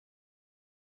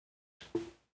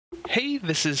Hey,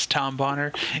 this is Tom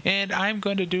Bonner, and I'm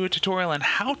going to do a tutorial on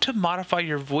how to modify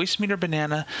your Voicmeeter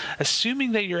Banana,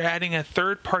 assuming that you're adding a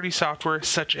third-party software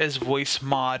such as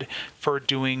Voicemod for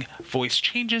doing voice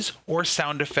changes or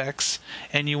sound effects,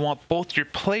 and you want both your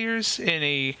players in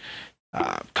a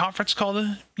conference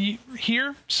call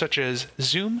here, such as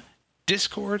Zoom,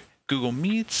 Discord, Google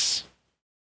Meets,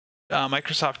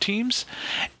 Microsoft Teams,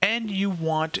 and you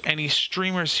want any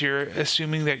streamers here,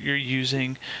 assuming that you're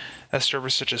using a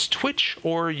service such as Twitch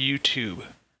or YouTube.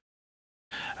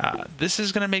 This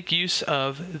is going to make use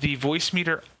of the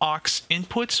Voicmeeter aux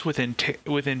inputs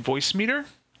within Voicmeeter,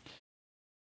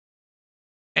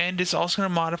 and it's also going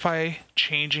to modify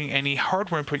changing any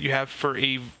hardware input you have for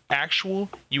a actual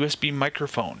USB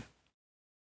microphone.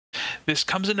 This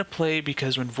comes into play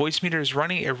because when Voicmeeter is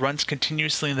running, it runs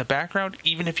continuously in the background,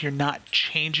 even if you're not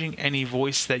changing any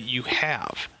voice that you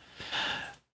have.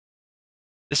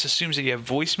 This assumes that you have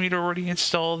Voicmeeter already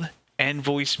installed and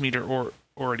Voicmeeter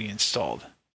already installed.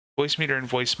 Voicmeeter and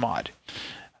Voicemod.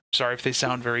 Sorry if they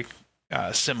sound very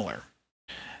similar.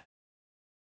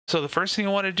 So the first thing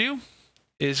you want to do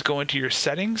is go into your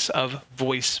settings of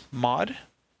Voicemod.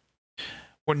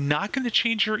 We're not going to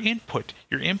change your input.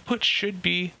 Your input should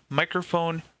be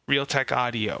microphone Realtek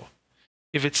audio.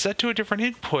 If it's set to a different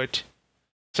input,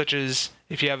 such as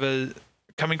if you have a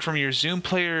coming from your Zoom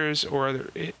players or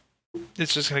other,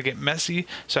 it's just going to get messy.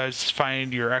 So I just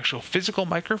find your actual physical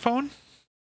microphone.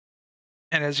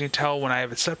 And as you can tell, when I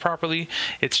have it set properly,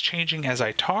 it's changing as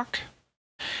I talk.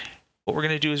 What we're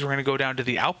going to do is we're going to go down to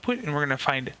the output and we're going to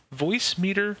find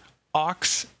Voicmeeter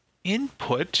aux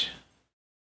input.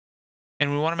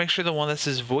 And we want to make sure the one that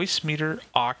says Voicmeeter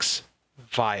aux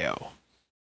VIO.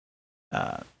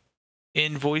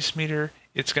 In Voicmeeter,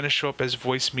 it's going to show up as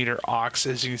Voicmeeter aux,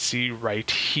 as you can see right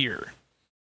here.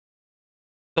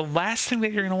 The last thing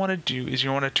that you're going to want to do is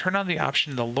you want to turn on the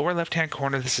option in the lower left-hand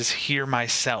corner. This is Hear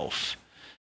Myself.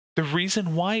 The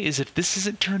reason why is if this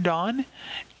isn't turned on,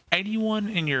 anyone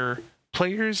in your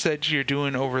players that you're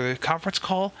doing over the conference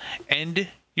call and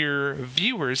your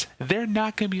viewers, they're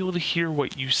not going to be able to hear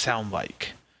what you sound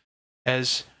like,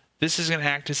 as this is going to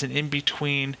act as an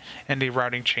in-between and a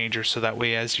routing changer, so that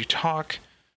way as you talk,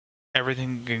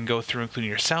 everything can go through, including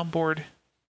your soundboard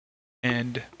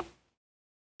and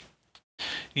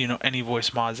any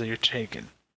voice mods that you're taking.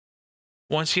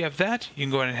 Once you have that, you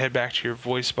can go ahead and head back to your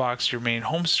voice box, your main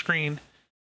home screen,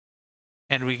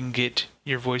 and we can get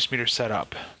your Voicmeeter set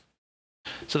up.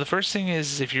 So the first thing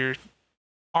is, if you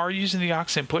are using the aux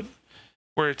input,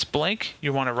 where it's blank,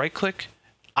 you want to right click.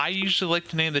 I usually like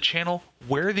to name the channel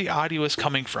where the audio is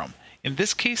coming from. In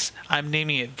this case, I'm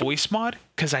naming it Voicemod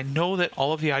because I know that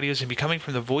all of the audio is going to be coming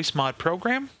from the Voicemod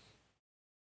program.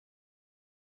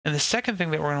 And the second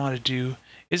thing that we're going to want to do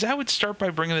is I would start by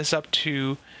bringing this up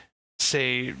to,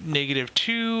 say,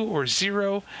 -2 or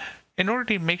 0. In order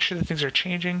to make sure that things are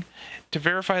changing, to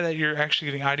verify that you're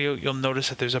actually getting audio, you'll notice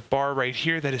that there's a bar right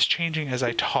here that is changing as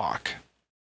I talk.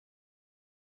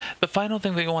 The final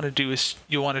thing that you want to do is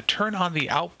you want to turn on the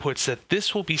outputs that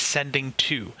this will be sending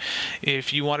to.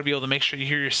 If you want to be able to make sure you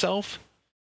hear yourself,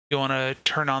 you want to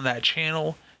turn on that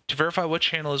channel. To verify what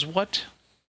channel is what,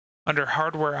 under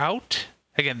hardware out,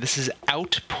 again, this is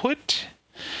output.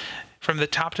 From the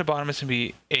top to bottom, it's going to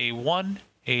be A1,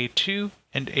 A2,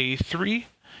 and A3.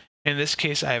 In this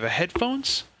case, I have a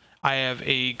headphones. I have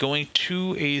a going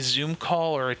to a Zoom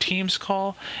call or a Teams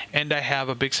call, and I have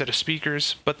a big set of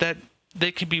speakers, but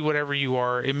they could be whatever you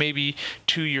are. It may be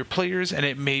to your players, and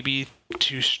it may be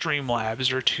to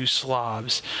Streamlabs or to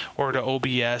Slobs or to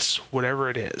OBS, whatever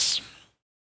it is.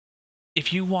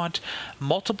 If you want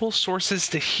multiple sources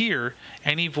to hear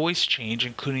any voice change,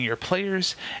 including your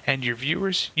players and your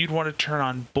viewers, you'd want to turn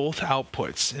on both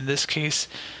outputs. In this case,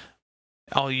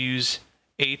 I'll use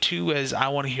A2 as I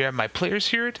want to hear my players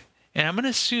hear it, and I'm going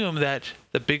to assume that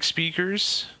the big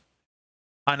speakers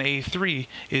on A3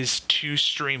 is to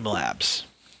Streamlabs.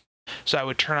 So I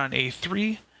would turn on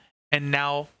A3, and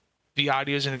now the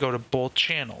audio is going to go to both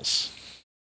channels.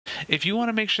 If you want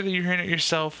to make sure that you're hearing it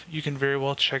yourself, you can very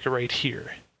well check it right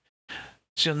here.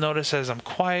 So you'll notice as I'm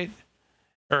quiet,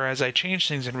 or as I change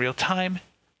things in real time,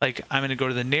 like I'm going to go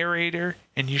to the narrator,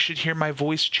 and you should hear my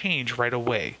voice change right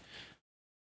away.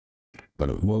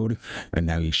 But mode, and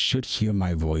now you should hear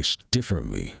my voice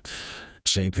differently.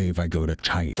 Say if I go to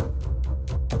tight. And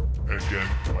again,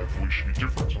 my voice should be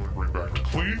different, so I'm going to bring back to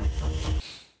clean.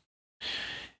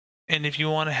 And if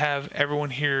you want to have everyone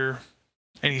hear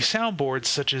any soundboards,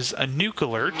 such as a nuke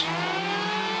alert,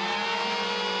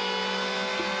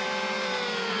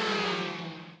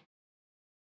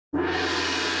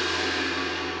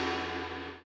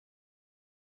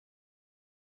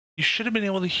 you should have been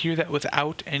able to hear that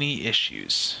without any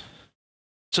issues.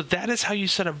 So that is how you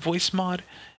set up Voicemod.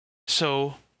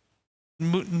 So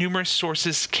numerous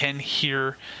sources can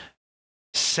hear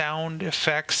sound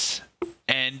effects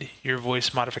and your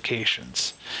voice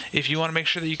modifications. If you want to make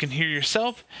sure that you can hear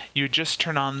yourself, you just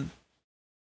turn on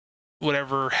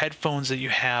whatever headphones that you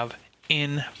have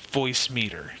in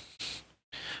VoiceMeeter.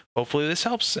 Hopefully this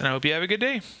helps, and I hope you have a good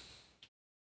day.